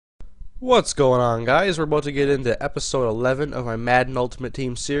What's going on, guys? We're about to get into episode 11 of my Madden Ultimate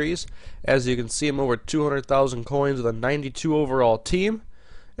Team series. As you can see, I'm over 200,000 coins with a 92 overall team.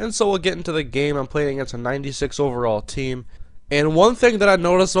 And so we'll get into the game. I'm playing against a 96 overall team. And one thing that I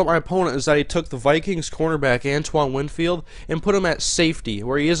noticed about my opponent is that he took the Vikings cornerback Antoine Winfield and put him at safety,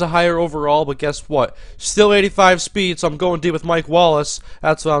 where he is a higher overall, but guess what? Still 85 speed, so I'm going deep with Mike Wallace.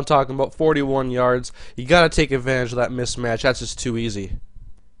 That's what I'm talking about, 41 yards. You gotta take advantage of that mismatch. That's just too easy.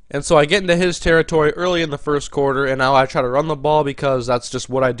 And so I get into his territory early in the first quarter, and now I try to run the ball because that's just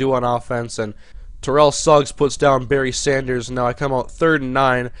what I do on offense. And Terrell Suggs puts down Barry Sanders, and now I come out 3rd and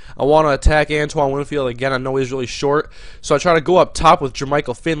 9. I want to attack Antoine Winfield again. I know he's really short, so I try to go up top with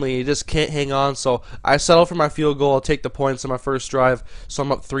Jermichael Finley. He just can't hang on, so I settle for my field goal. I'll take the points in my first drive, so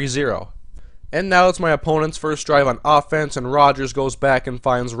I'm up 3-0. And now it's my opponent's first drive on offense, and Rodgers goes back and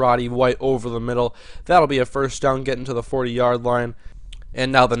finds Roddy White over the middle. That'll be a first down, getting to the 40-yard line.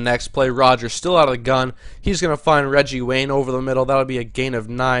 And now the next play, Rodgers still out of the gun. He's going to find Reggie Wayne over the middle. That'll be a gain of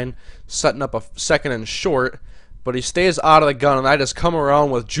 9, setting up a second and short. But he stays out of the gun, and I just come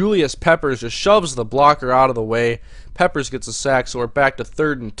around with Julius Peppers, just shoves the blocker out of the way. Peppers gets a sack, so we're back to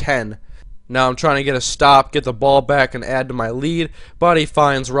 3rd and 10. Now I'm trying to get a stop, get the ball back, and add to my lead, but he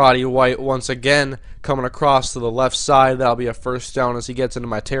finds Roddy White once again coming across to the left side. That'll be a first down as he gets into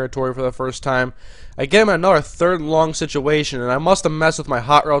my territory for the first time. I get him another 3rd and long situation, and I must have messed with my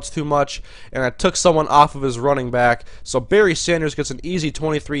hot routes too much, and I took someone off of his running back, so Barry Sanders gets an easy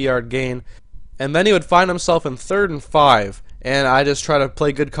 23-yard gain, and then he would find himself in 3rd and 5, and I just try to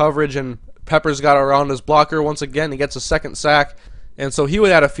play good coverage, and Peppers got around his blocker once again. He gets a second sack. And so he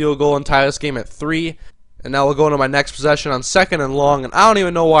would add a field goal and tie this game at 3. And now we'll go into my next possession on 2nd and long. And I don't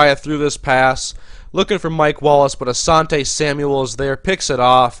even know why I threw this pass. Looking for Mike Wallace, but Asante Samuel is there, picks it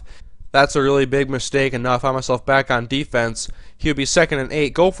off. That's a really big mistake, and now I find myself back on defense. He would be 2nd and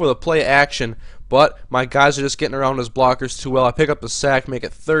 8, go for the play action, but my guys are just getting around his blockers too well. I pick up the sack, make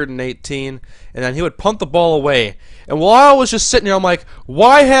it 3rd and 18, and then he would punt the ball away. And while I was just sitting here, I'm like,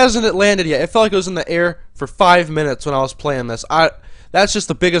 why hasn't it landed yet? It felt like it was in the air for 5 minutes when I was playing this. That's just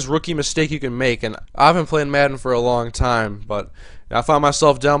the biggest rookie mistake you can make, and I've been playing Madden for a long time, but I find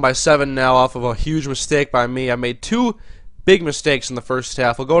myself down by 7 now off of a huge mistake by me. I made 2 big mistakes in the first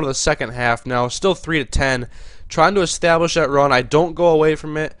half. We'll go to the second half now, still 3-10, trying to establish that run. I don't go away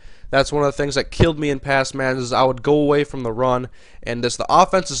from it. That's one of the things that killed me in past Maddens is I would go away from the run, and the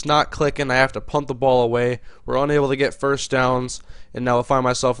offense is not clicking. I have to punt the ball away. We're unable to get first downs, and now I find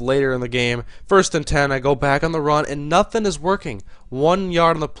myself later in the game. 1st and 10, I go back on the run, and nothing is working. 1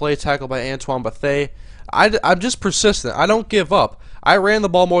 yard on the play, tackle by Antoine Bethea. I'm just persistent. I don't give up. I ran the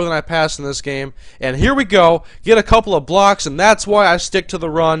ball more than I passed in this game, and here we go. Get a couple of blocks, and that's why I stick to the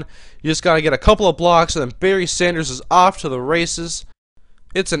run. You just got to get a couple of blocks, and then Barry Sanders is off to the races.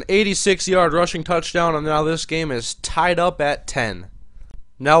 It's an 86-yard rushing touchdown, and now this game is tied up at 10.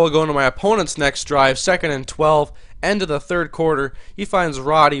 Now we'll go into my opponent's next drive, 2nd and 12, end of the 3rd quarter. He finds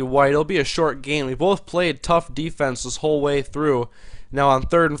Roddy White. It'll be a short game. We both played tough defense this whole way through. Now on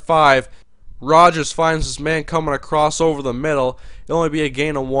 3rd and 5, Rodgers finds his man coming across over the middle. It'll only be a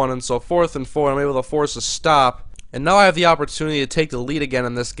gain of 1, and so 4th and 4, I'm able to force a stop. And now I have the opportunity to take the lead again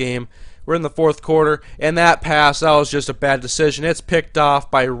in this game. We're in the 4th quarter, and that pass, that was just a bad decision. It's picked off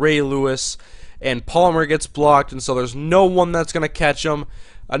by Ray Lewis, and Palmer gets blocked, and so there's no one that's going to catch him.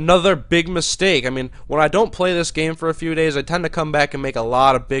 Another big mistake. I mean, when I don't play this game for a few days, I tend to come back and make a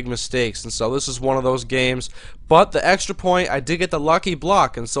lot of big mistakes, and so this is one of those games. But the extra point, I did get the lucky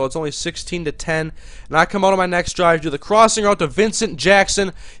block, and so it's only 16-10, and I come out on my next drive, do the crossing route to Vincent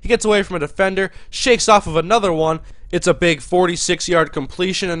Jackson. He gets away from a defender, shakes off of another one. It's a big 46-yard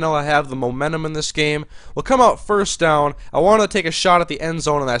completion, and now I have the momentum in this game. We'll come out first down. I wanted to take a shot at the end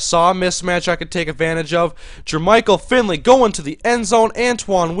zone, and I saw a mismatch I could take advantage of. Jermichael Finley going to the end zone.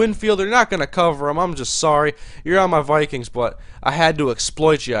 Antoine Winfield, they're not going to cover him. I'm just sorry. You're on my Vikings, but I had to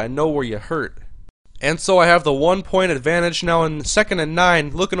exploit you. I know where you hurt. And so I have the 1-point advantage now in 2nd and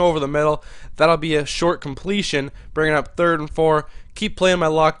 9, looking over the middle. That'll be a short completion, bringing up 3rd and 4. Keep playing my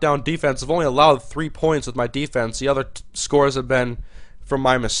lockdown defense. I've only allowed 3 points with my defense. The other scores have been from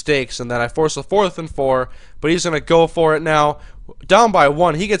my mistakes. And then I force a 4th and 4, but he's going to go for it now. Down by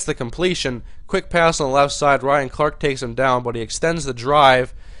 1, he gets the completion. Quick pass on the left side. Ryan Clark takes him down, but he extends the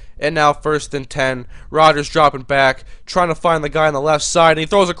drive. And now 1st and 10. Rodgers dropping back, trying to find the guy on the left side, and he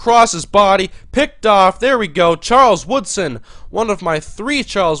throws across his body. Picked off. There we go. Charles Woodson. One of my 3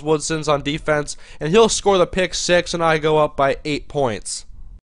 Charles Woodsons on defense, and he'll score the pick 6, and I go up by 8 points.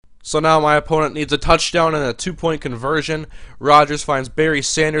 So now my opponent needs a touchdown and a 2-point conversion. Rodgers finds Barry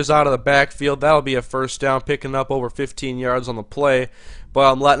Sanders out of the backfield. That'll be a first down, picking up over 15 yards on the play.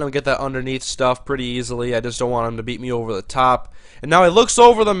 But I'm letting him get that underneath stuff pretty easily. I just don't want him to beat me over the top. And now he looks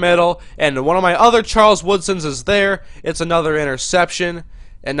over the middle, and one of my other Charles Woodsons is there. It's another interception.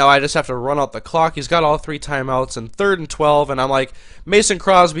 And now I just have to run out the clock. He's got all 3 timeouts, and 3rd and 12, and I'm like, Mason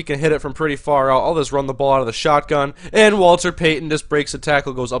Crosby can hit it from pretty far out. I'll just run the ball out of the shotgun, and Walter Payton just breaks the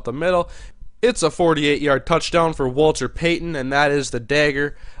tackle, goes up the middle. It's a 48-yard touchdown for Walter Payton, and that is the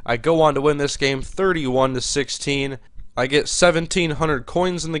dagger. I go on to win this game 31-16. I get 1,700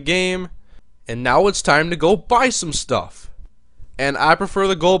 coins in the game, and now it's time to go buy some stuff. And I prefer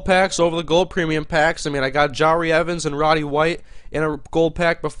the gold packs over the gold premium packs. I mean, I got Jari Evans and Roddy White in a gold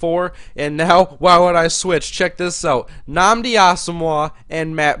pack before, and now, why would I switch? Check this out. Nnamdi Asomugha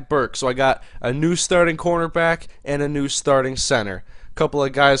and Matt Burke. So I got a new starting cornerback and a new starting center. A couple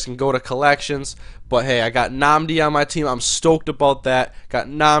of guys can go to collections, but hey, I got Nnamdi on my team. I'm stoked about that. Got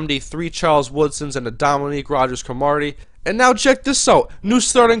Nnamdi, 3 Charles Woodsons, and a Dominique Rodgers-Cromartie. And now check this out. New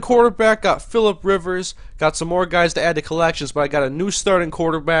starting quarterback, got Phillip Rivers. Got some more guys to add to collections, but I got a new starting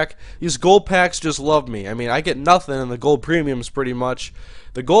quarterback. These gold packs just love me. I mean, I get nothing in the gold premiums pretty much.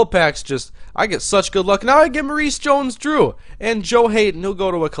 The gold packs just, I get such good luck. Now I get Maurice Jones-Drew. And Joe Hayden, he'll go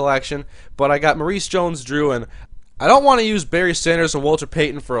to a collection. But I got Maurice Jones-Drew, and I don't want to use Barry Sanders and Walter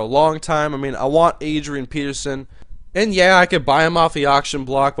Payton for a long time. I mean, I want Adrian Peterson. And yeah, I could buy him off the auction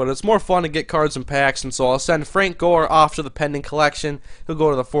block, but it's more fun to get cards and packs, and so I'll send Frank Gore off to the pending collection. He'll go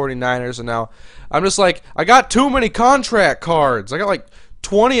to the 49ers, and now I'm just like, I got too many contract cards. I got like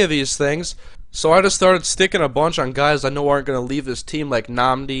 20 of these things. So I just started sticking a bunch on guys I know aren't going to leave this team, like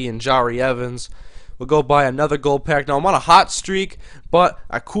Nnamdi and Jari Evans. We'll go buy another gold pack. Now I'm on a hot streak, but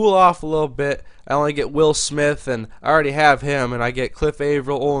I cool off a little bit. I only get Will Smith, and I already have him, and I get Cliff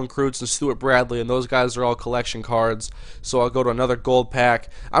Averill, Olin Kreutz, and Stuart Bradley, and those guys are all collection cards, so I'll go to another gold pack.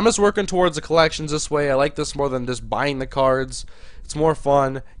 I'm just working towards the collections this way. I like this more than just buying the cards. It's more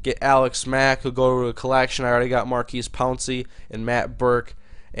fun. Get Alex Mack, who'll go to a collection. I already got Marquise Pouncey and Matt Burke,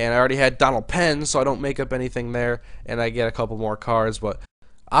 and I already had Donald Penn, so I don't make up anything there, and I get a couple more cards, but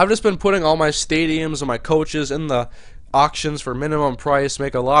I've just been putting all my stadiums and my coaches in the auctions for minimum price,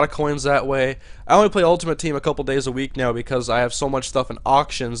 make a lot of coins that way. I only play Ultimate Team a couple days a week now because I have so much stuff in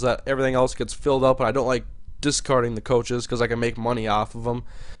auctions that everything else gets filled up, and I don't like discarding the coaches because I can make money off of them.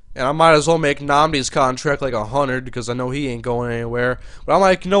 And I might as well make Nnamdi's contract like 100 because I know he ain't going anywhere. But I'm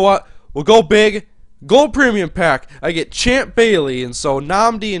like, you know what? We'll go big. Gold Premium Pack, I get Champ Bailey, and so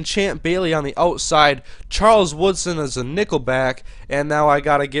Nnamdi and Champ Bailey on the outside, Charles Woodson as a nickelback, and now I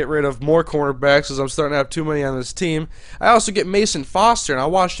gotta get rid of more cornerbacks because I'm starting to have too many on this team. I also get Mason Foster, and I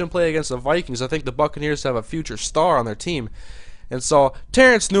watched him play against the Vikings. I think the Buccaneers have a future star on their team. And so,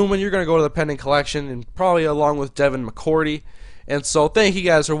 Terrence Newman, you're going to go to the pending collection, and probably along with Devin McCourty. And so, thank you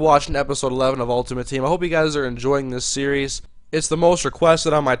guys for watching episode 11 of Ultimate Team. I hope you guys are enjoying this series. It's the most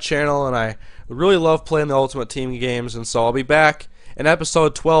requested on my channel, and I really love playing the Ultimate Team games, and so I'll be back in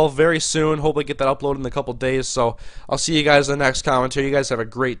episode 12 very soon. Hopefully get that uploaded in a couple days, so I'll see you guys in the next commentary. You guys have a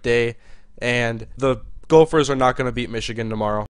great day, and the Gophers are not going to beat Michigan tomorrow.